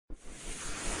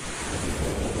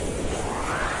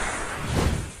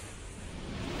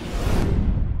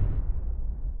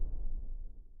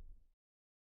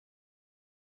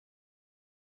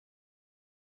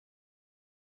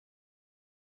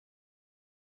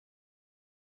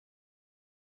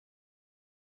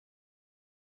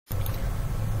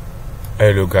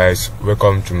Hello guys,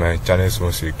 welcome to my channel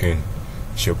once again.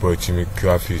 It's your boy Timmy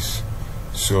Graphics.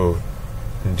 So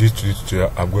in this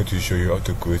tutorial I'm going to show you how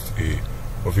to create a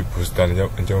movie poster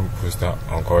and poster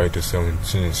on Corridor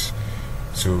 17s.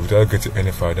 So without getting any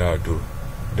further ado,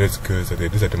 let's go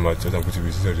started. These are the materials I'm going to be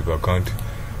using. The background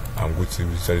I'm going to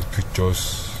be using the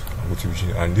pictures I'm going to be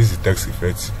using, and this is text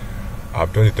effects.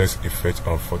 I've done the text effect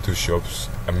on Photoshop.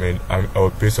 I will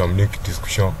place some link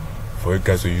description for you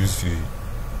guys to use the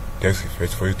text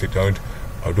effect for you to download.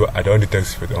 Although I don't the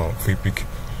text effect on free pick.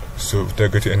 So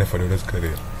without getting any further, let's get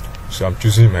it. So I'm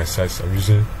choosing my size. I'm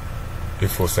using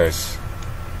A4 size.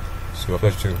 So after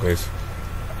choosing guys,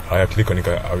 I click on it.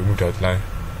 I remove the outline.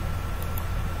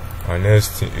 My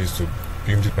next thing is to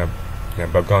bring my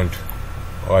background.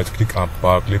 Or I click and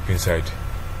power clip inside.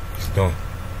 It's done.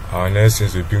 Our next thing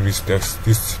is to bring this text,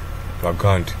 this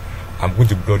background. I'm going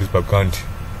to blur this background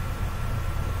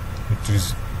into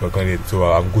this background. So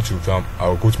I'll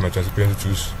go to my transparency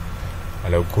tools,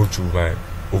 and I'll go to my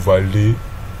overlay.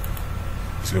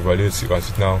 It's overlay, so you can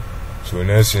see it now. So the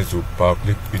next thing is to power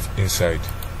clip it inside.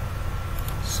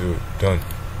 So done.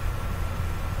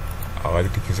 I'll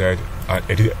click inside and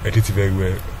edit it very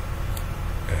well.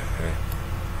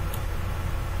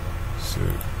 So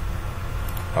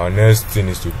our next thing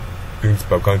is to bring this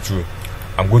background through.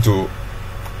 I'm going to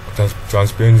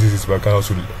transparent this background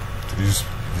also to this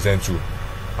design tool.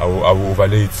 I will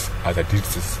overlay it as I did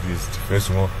this the first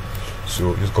one.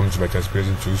 So just come to my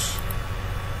transparency tools.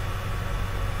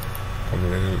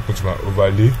 Go to my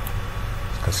overlay. You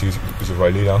can see it's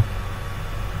overlay now.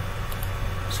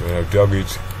 So I'll drag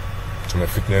it to my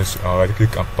fitness. I'll right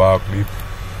click and power clip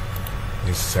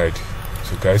this side.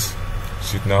 So guys,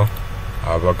 see it now.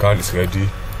 Our background is ready.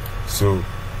 So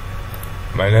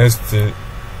my next thing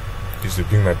is to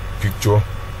bring my picture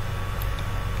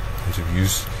to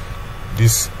use.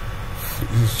 This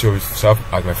picture will serve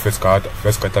as my first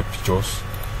character pictures.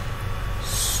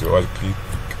 So I'll click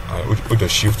and hold the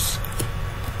shift.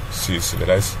 See,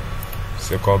 select.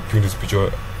 Second, bring this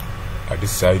picture at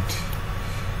this side.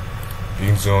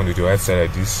 Bring it on to the right side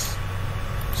like this.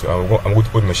 So I'm going to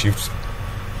hold my shift.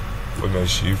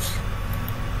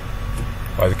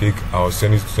 I'll click. I'll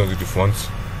send it to the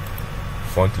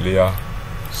front layer.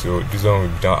 So this one will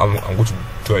be down. I'm going to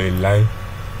draw a line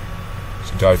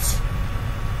so that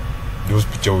those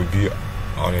pictures will be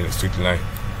on a straight line.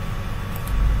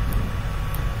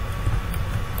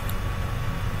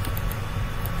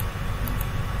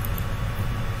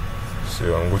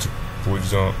 So I'm going to put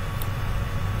this on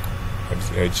at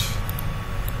this edge.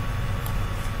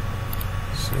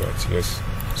 So yes.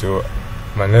 So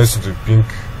my next is to pink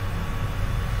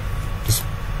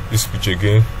this picture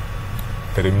again.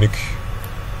 That I make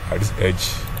at this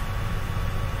edge.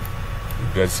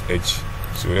 That's edge.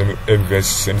 So let me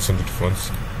just send something to the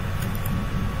front.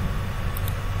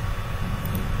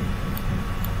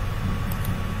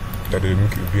 That will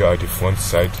make it be at the front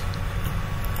side.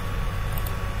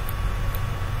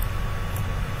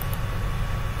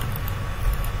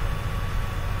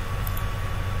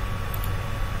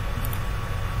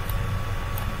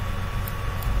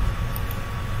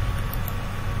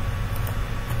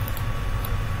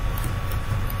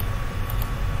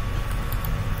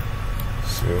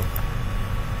 So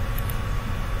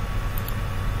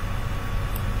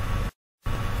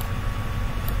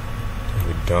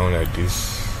down like this,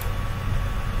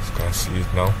 you can see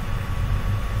it now.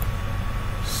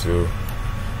 So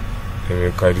let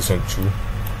me carry this on too.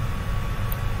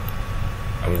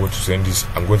 I'm going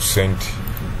to send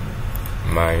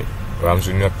my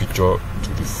Ramsonian picture to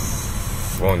the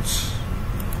front.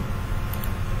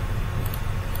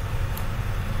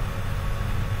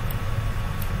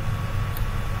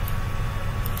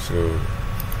 So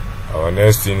our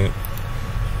next thing,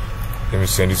 let me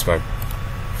send this my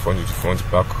front to the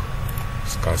front back.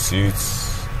 You can see it.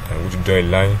 I'm going to draw a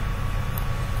line.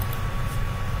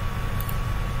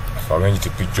 I've arranged the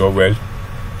picture well.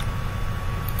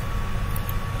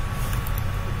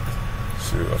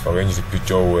 So I've arranged the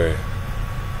picture well.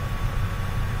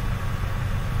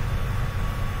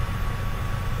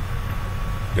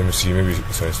 Let me see, maybe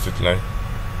it's on a straight line.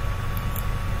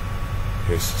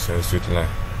 Yes, it's on a straight line.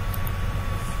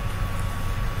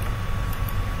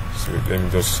 So let me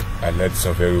just highlight this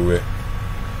one very well.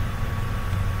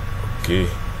 Okay.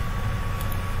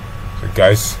 So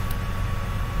guys,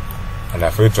 and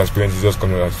I've already transparent, just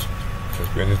coming out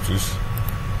transparent tools.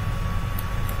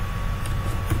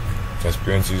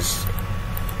 Transparency is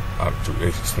up to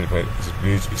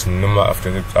it's normal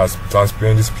after as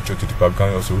transparent this picture to the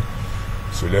background also.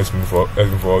 So let's move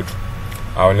forward.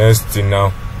 Our next thing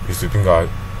now is to bring our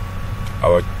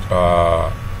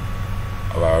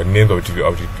our names of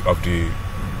the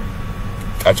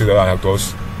actors and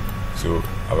actors. So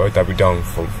I've already typed it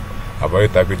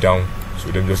down. So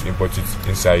let me just import it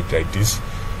inside like this.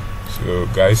 So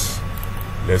guys,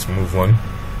 let's move on.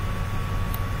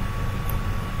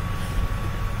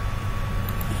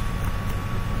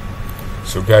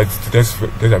 So guys, the text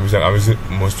I'm using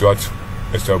Monstrat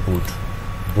extra bold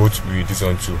with this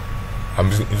one too. I'm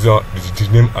using the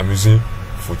name I'm using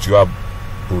for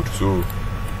bold. So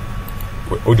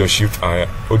hold your shift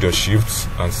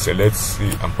and select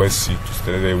C and press C to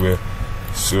select everywhere.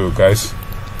 So guys,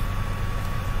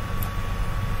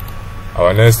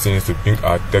 our next thing is to bring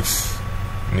our text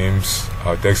names,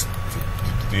 our text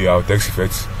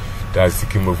effects, that's the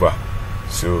game over.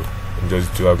 So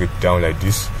just drag it down like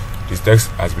this. This text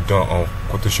has been done on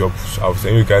Photoshop. So I'll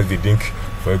send you guys the link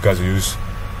for you guys to use.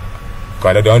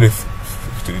 Can I download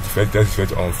the text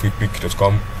effect on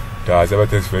freepik.com? There's every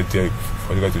text effect there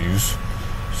for you guys to use.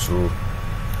 So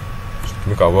to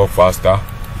make our work faster.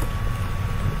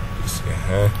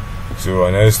 So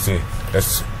another thing,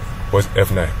 let's press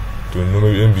F9 to know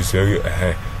maybe be very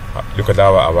look at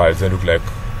how our design look like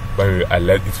when we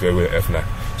highlight it very well. F9.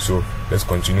 So let's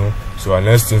continue. So our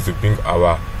next thing is to bring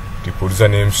the producer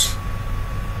names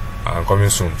and coming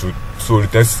soon. So the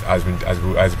text has been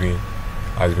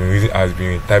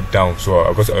typed down. So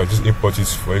I'll just import it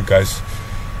for you guys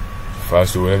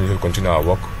first. So let me continue our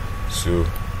work. So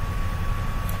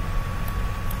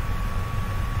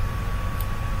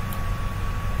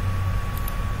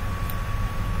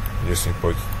just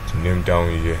import the name down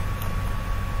here.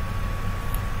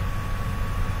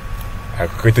 I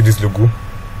created this logo.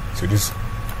 So this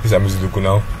I'm using logo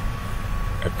now.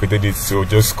 I created it, so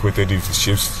just created it with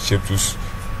shape tools.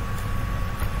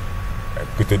 I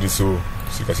created it, so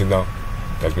you can see now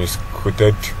that's been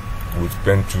created with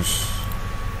pen tools.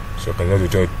 So I can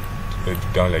just draw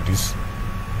it down like this.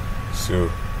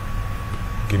 So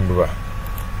give me over.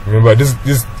 Remember this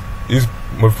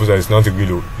movie poster is not a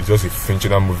real, it's just a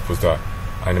functional movie poster,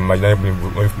 an imaginary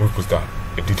movie poster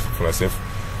I did for myself.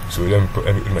 So let me put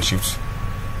my shift,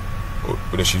 hold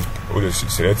the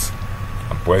shift, select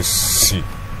and press C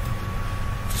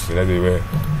to select the way.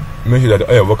 Make sure that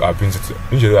all your work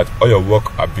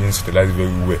are being centralized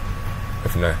very well.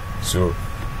 F9. So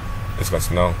let's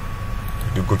continue now.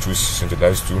 You go to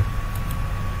centralize too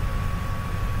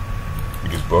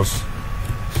with this box.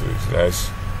 So it's nice.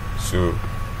 So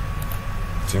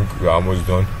I think we are almost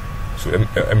done. So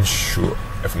let me show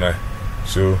F9.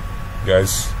 So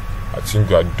guys, I think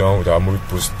we are done with our movie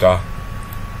poster.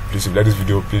 Please, if you like this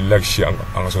video, please like, share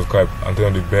and subscribe and turn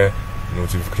on the bell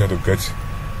notification to get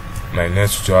my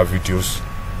next tutorial videos,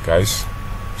 guys.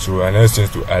 So our next thing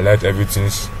is to highlight everything.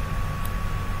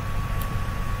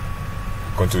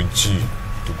 Ctrl G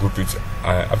to group it,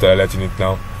 and after highlighting it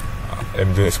now, let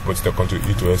me just export it. Ctrl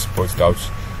E to export it out.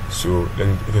 So let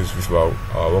me switch our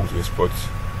work to export.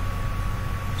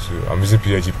 So I'm using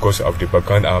PNG because of the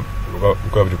background.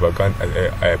 Because of the background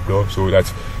I upload, so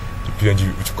that the PNG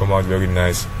will come out very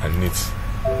nice and neat.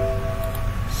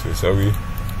 So sorry.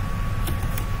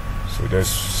 So let's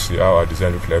see how our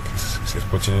design look like. It's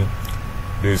exporting.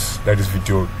 Please like this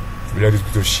video. If you like this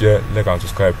video, share, like and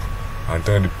subscribe, and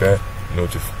turn on the bell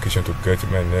notification to get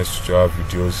my next tutorial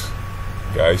videos,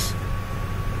 guys.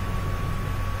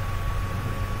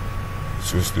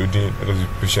 So it's loading. Let us be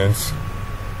patient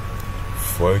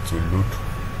for it to load.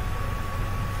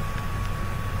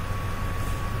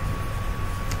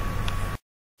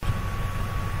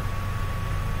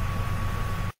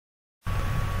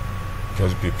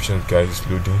 Just be patient, guys. It's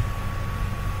loading.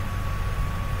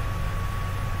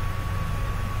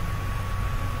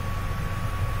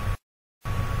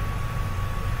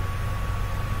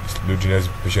 It's loading. Let's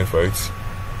be patient for it.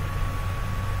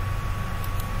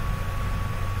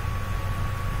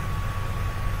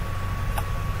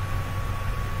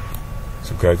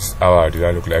 So guys, how our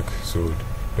design look like. So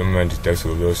don't mind the text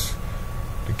of us.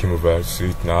 They came over. See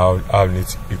it now. How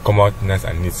neat it come out, nice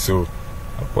and neat. So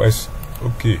I press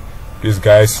OK. Please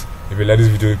guys, if you like this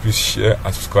video, please share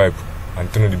and subscribe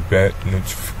and turn on the bell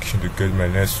notification to get my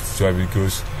next tutorial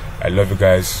videos. I love you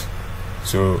guys.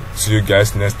 So see you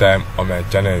guys next time on my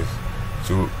channel.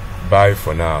 So bye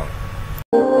for now.